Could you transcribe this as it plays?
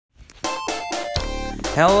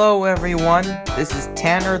Hello everyone, this is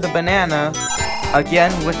Tanner the Banana,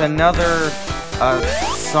 again with another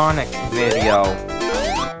Sonic video.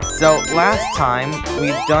 So last time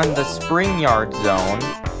we've done the Spring Yard Zone,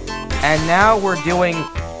 and now we're doing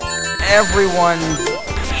everyone's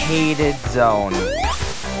hated zone,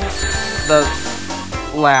 the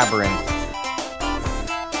Labyrinth.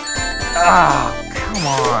 Ah, come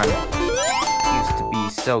on. Used to be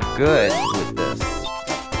so good with this.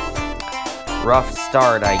 Rough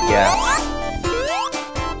start, I guess.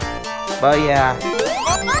 But yeah,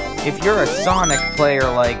 if you're a Sonic player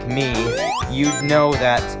like me, you'd know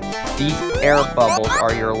that these air bubbles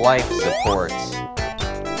are your life supports.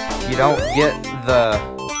 If you don't get the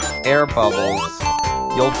air bubbles,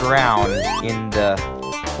 you'll drown in the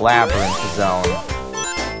Labyrinth zone.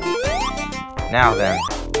 Now then,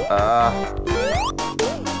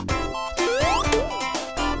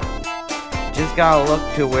 just gotta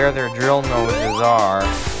look to where their drill noses are,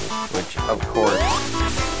 which of course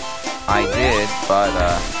I did, but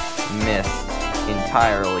missed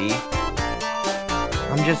entirely.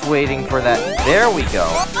 I'm just waiting for that. There we go.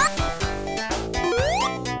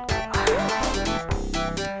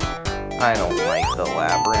 I don't like the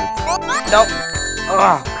Labyrinth. Nope.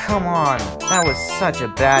 Oh, come on. That was such a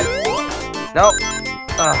bad... Nope.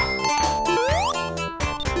 Ugh.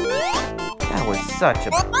 That was such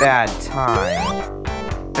a bad time.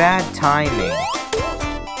 Bad timing.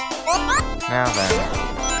 Now then.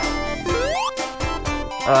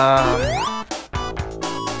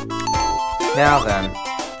 Now then.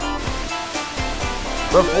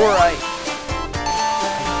 Before I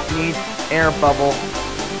need air bubble.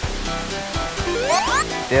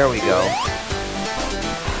 There we go.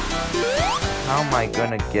 How am I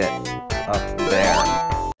gonna get up there?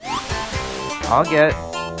 I'll get it.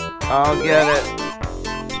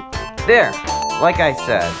 There! Like I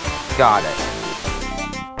said, got it.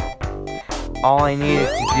 All I needed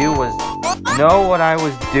to do was know what I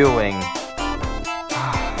was doing.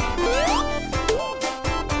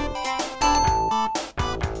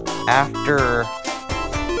 After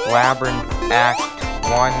Labyrinth Act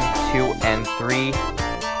 1, 2, and 3,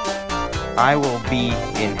 I will be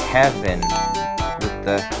in heaven with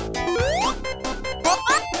the...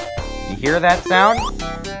 You hear that sound?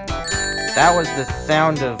 That was the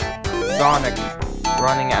sound of Sonic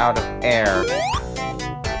running out of air.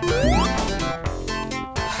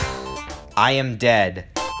 I am dead,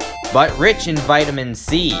 but rich in vitamin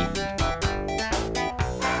C.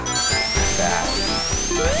 That.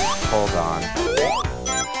 Hold on.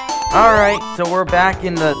 Alright, so we're back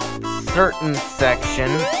in the certain section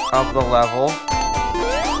of the level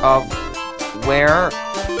of where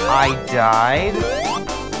I died,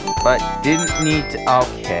 but didn't need to...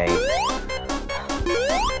 Okay.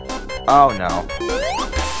 Oh no.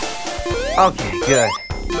 Okay, good.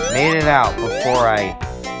 Made it out before I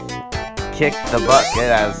kicked the bucket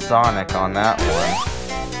as Sonic on that one.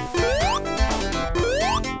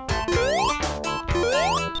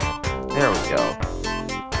 There we go.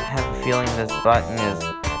 I have a feeling this button is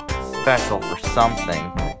special for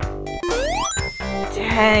something.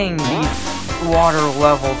 Dang, these water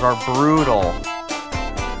levels are brutal.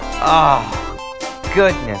 Ah,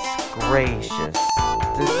 goodness gracious.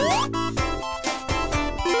 This is...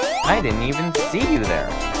 I didn't even see you there.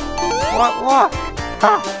 What luck?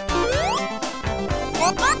 Huh.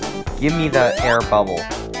 Give me the air bubble.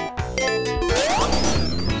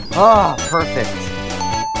 Ah, perfect.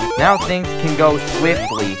 Now things can go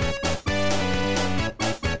swiftly.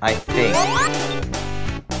 I think.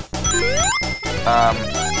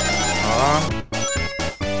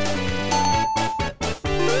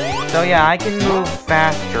 So yeah, I can move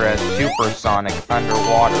faster as Supersonic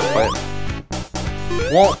underwater, but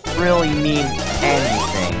won't really mean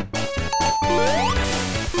anything.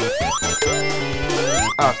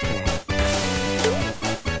 Okay.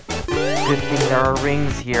 Good thing there are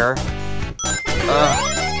rings here. Ugh.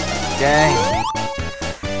 Dang.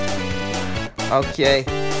 Okay.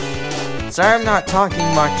 Sorry I'm not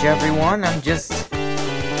talking much, everyone. I'm just...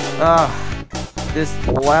 this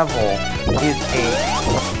level is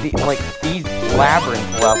these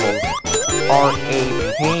Labyrinth levels are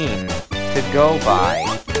a pain to go by.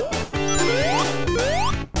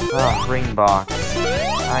 Ring box.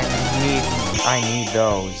 I need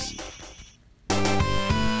those.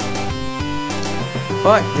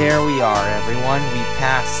 But there we are, everyone. We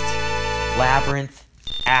passed Labyrinth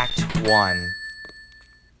Act 1.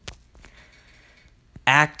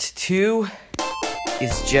 Act 2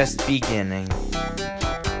 is just beginning.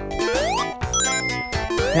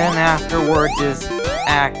 Then afterwards is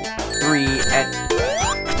Act 3 and...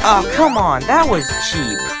 Oh, come on, that was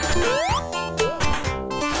cheap.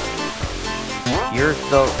 Here's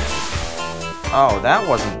the... Oh, that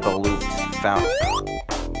wasn't the loot found.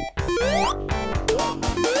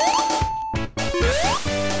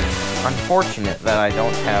 Unfortunate that I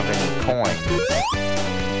don't have any coins.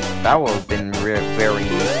 That would have been very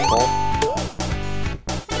useful.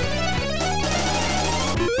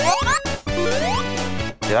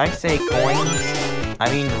 Did I say coins? I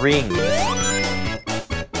mean rings.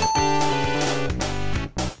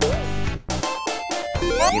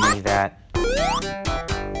 Give me that.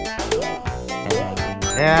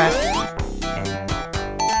 And that. And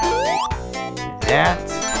that.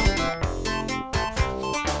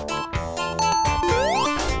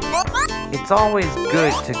 It's always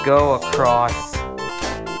good to go across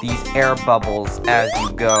these air bubbles as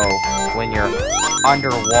you go when you're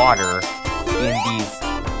underwater in these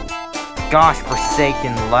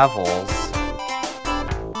gosh-forsaken levels.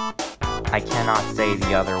 I cannot say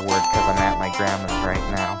the other word because I'm at my grandma's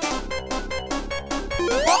right now.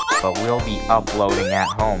 But we'll be uploading at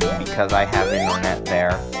home because I have internet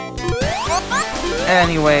there.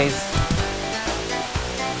 Anyways.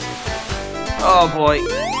 Oh boy.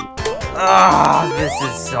 Ah, this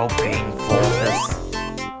is so painful, this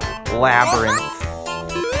labyrinth.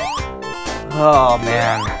 Oh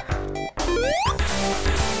man.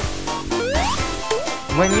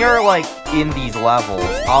 When you're like in these levels,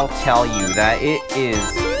 I'll tell you that it is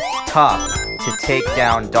tough to take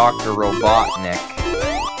down Dr. Robotnik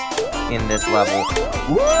in this level.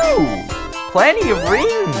 Woo! Plenty of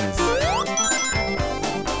rings!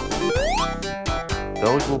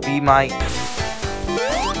 Those will be my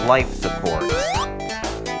life supports.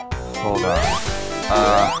 Hold on.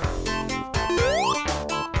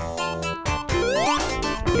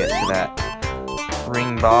 Get to that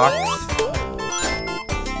ring box.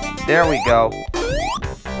 There we go.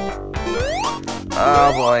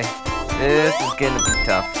 Oh boy. This is gonna be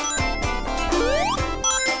tough.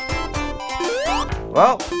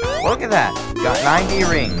 Well, look at that. Got 90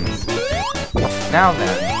 rings. Now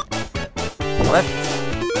then. Let's...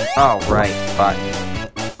 Oh, right. Button.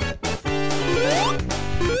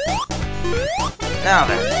 Now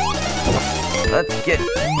then. Let's get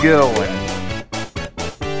going.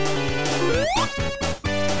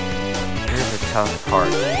 Tough part.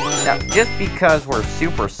 Now, just because we're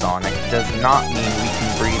supersonic does not mean we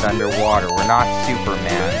can breathe underwater. We're not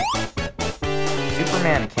Superman.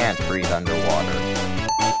 Superman can't breathe underwater.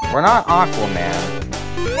 We're not Aquaman.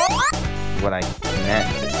 What I meant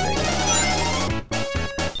to say.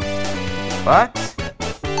 But,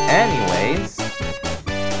 anyways.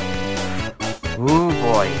 Ooh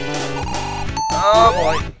boy. Oh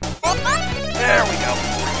boy. There we go.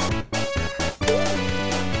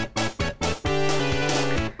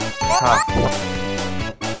 Tough.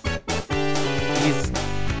 These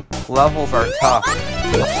levels are tough.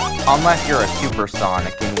 Unless you're a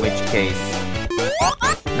supersonic, in which case,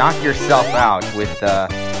 knock yourself out with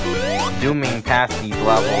zooming past these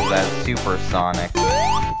levels as supersonic.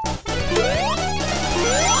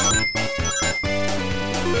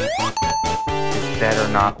 This better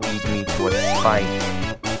not lead me to a spike.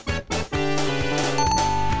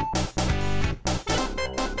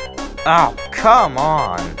 Oh, come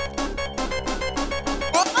on!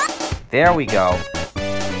 There we go.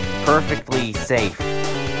 Perfectly safe.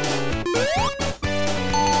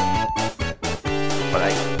 But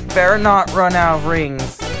I better not run out of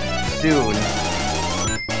rings soon.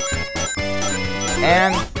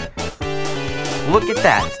 And look at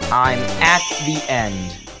that. I'm at the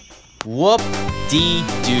end.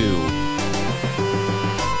 Whoop-dee-doo.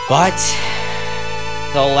 But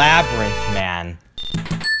the labyrinth, man.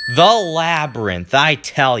 The labyrinth, I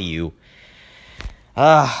tell you.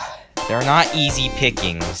 They're not easy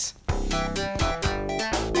pickings.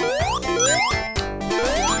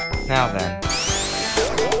 Now then.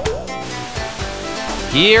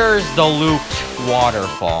 Here's the looped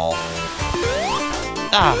waterfall.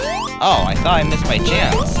 Oh, I thought I missed my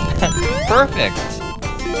chance. Perfect.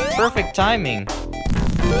 Perfect timing.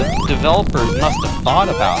 The developers must have thought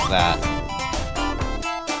about that.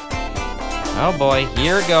 Oh boy,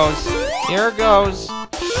 here it goes. Here it goes.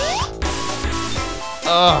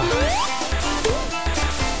 Ugh.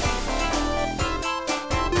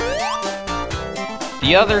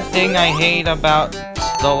 The other thing I hate about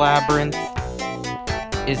the labyrinth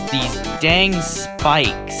is these dang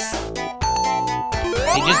spikes.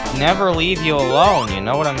 They just never leave you alone, you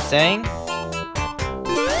know what I'm saying?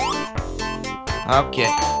 Okay.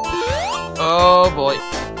 Oh boy.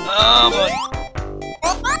 Oh boy.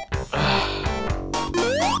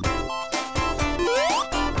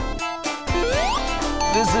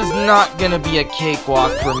 This is not gonna be a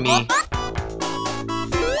cakewalk for me.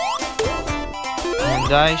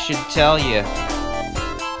 And I should tell you,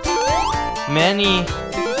 many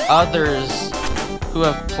others who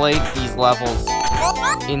have played these levels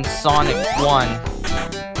in Sonic 1,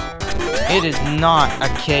 it is not a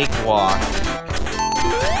cakewalk.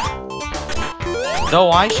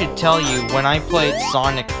 Though I should tell you, when I played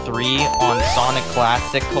Sonic 3 on Sonic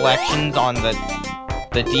Classic Collections on the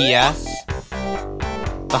DS,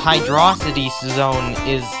 the Hydrocity Zone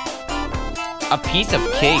is a piece of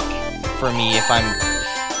cake for me, if I'm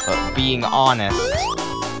being honest.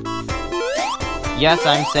 Yes,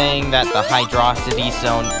 I'm saying that the Hydrocity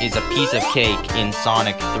Zone is a piece of cake in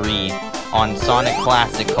Sonic 3 on Sonic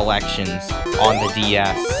Classic Collections on the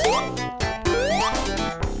DS.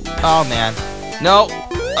 Oh man. No!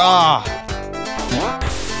 Ah!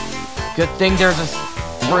 Good thing there's a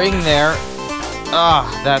spring there. Ah,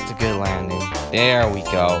 that's a good landing. There we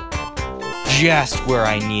go. Just where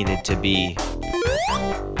I needed to be.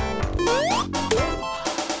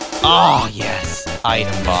 Oh, yes.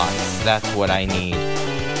 Item box. That's what I need.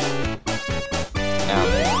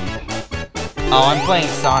 Oh, I'm playing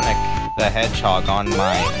Sonic the Hedgehog on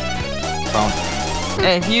my phone.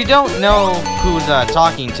 If you don't know who's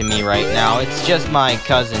talking to me right now, it's just my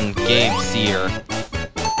cousin Gabe Sear,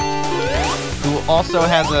 who also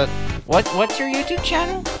has a what's your YouTube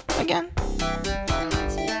channel again?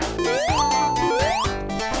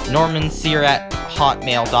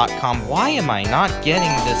 normansear@hotmail.com. Why am I not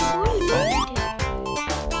getting this?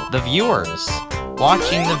 The viewers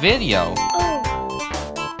watching the video.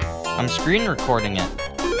 I'm screen recording it.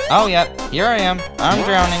 Oh, yep, here I am. I'm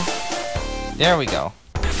drowning. There we go.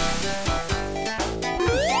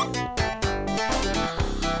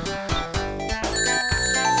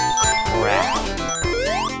 Crap.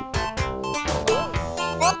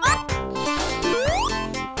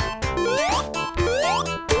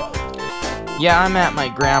 Yeah, I'm at my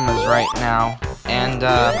grandma's right now, and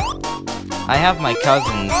I have my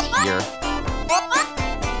cousins here.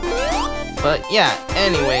 But yeah,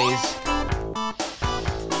 anyways,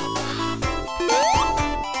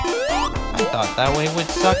 I thought that way would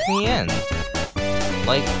suck me in,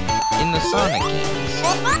 like in the Sonic games.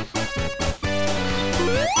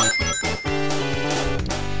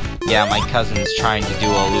 Yeah, my cousin's trying to do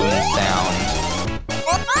a loon sound.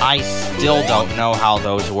 I still don't know how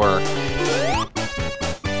those work.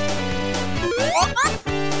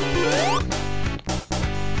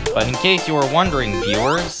 But in case you were wondering,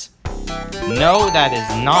 viewers, no, that is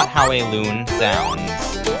not how a loon sounds.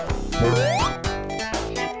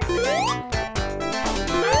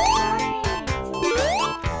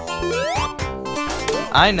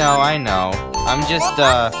 I know. I'm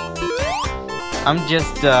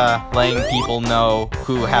just letting people know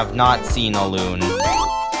who have not seen a loon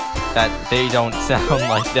that they don't sound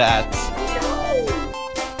like that.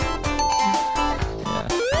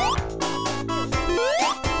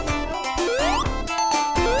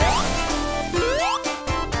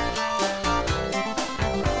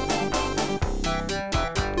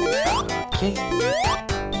 Okay,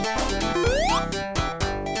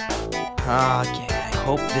 I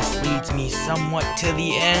hope this leads me somewhat to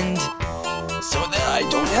the end, so that I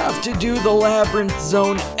don't have to do the labyrinth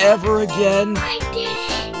zone ever again. I did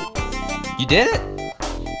it! You did it?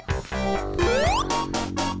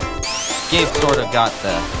 Gabe sort of got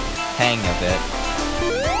the hang of it.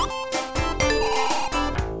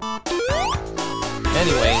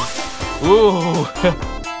 Anyways, ooh!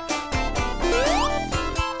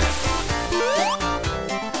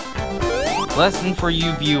 Lesson for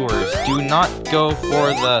you viewers, do not go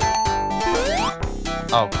for the...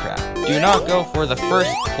 Oh crap. Do not go for the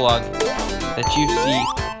first plug that you see.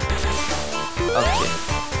 Okay.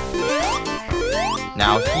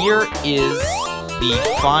 Now here is the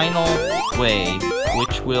final way,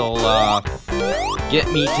 which will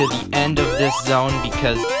get me to the end of this zone,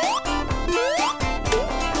 because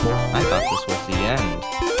I thought this was the end.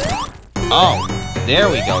 Oh, there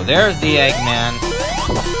we go. There's the Eggman.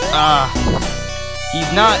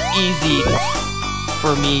 He's not easy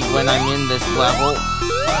for me when I'm in this level.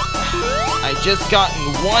 I just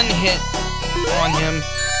gotten one hit on him,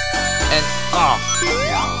 and no.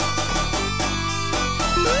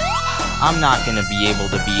 I'm not gonna be able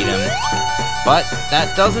to beat him, but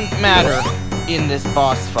that doesn't matter in this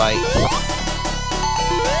boss fight.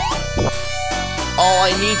 All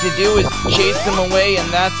I need to do is chase him away, and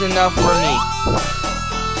that's enough for me.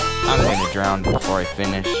 I'm gonna drown before I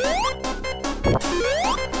finish.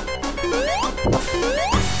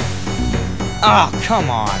 Oh,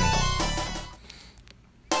 come on.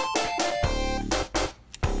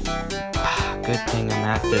 Good thing I'm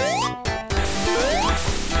at this.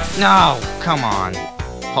 No, come on.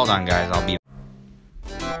 Hold on, guys, I'll be...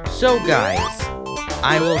 So guys,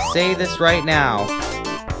 I will say this right now.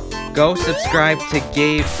 Go subscribe to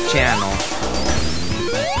Gabe's channel,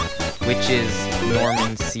 which is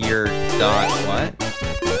normansear.what?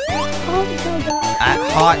 At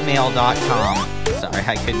hotmail.com. Sorry,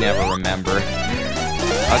 I could never remember.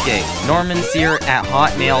 Okay, normansear at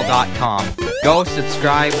hotmail.com. Go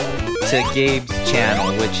subscribe to Gabe's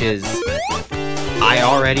channel, which is... I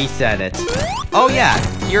already said it. Oh yeah,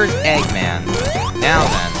 here's Eggman. Now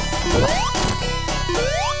then.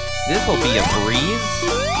 This'll be a breeze.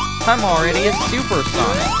 I'm already a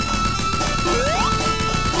supersonic.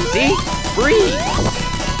 See? Breeze!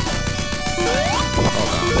 Hold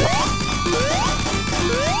on.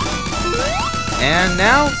 And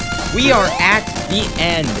now, we are at the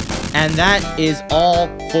end. And that is all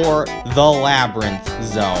for the Labyrinth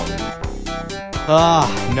Zone.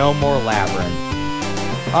 No more Labyrinth.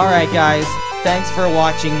 Alright guys, thanks for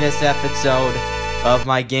watching this episode of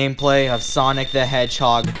my gameplay of Sonic the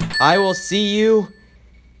Hedgehog. I will see you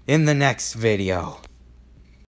in the next video.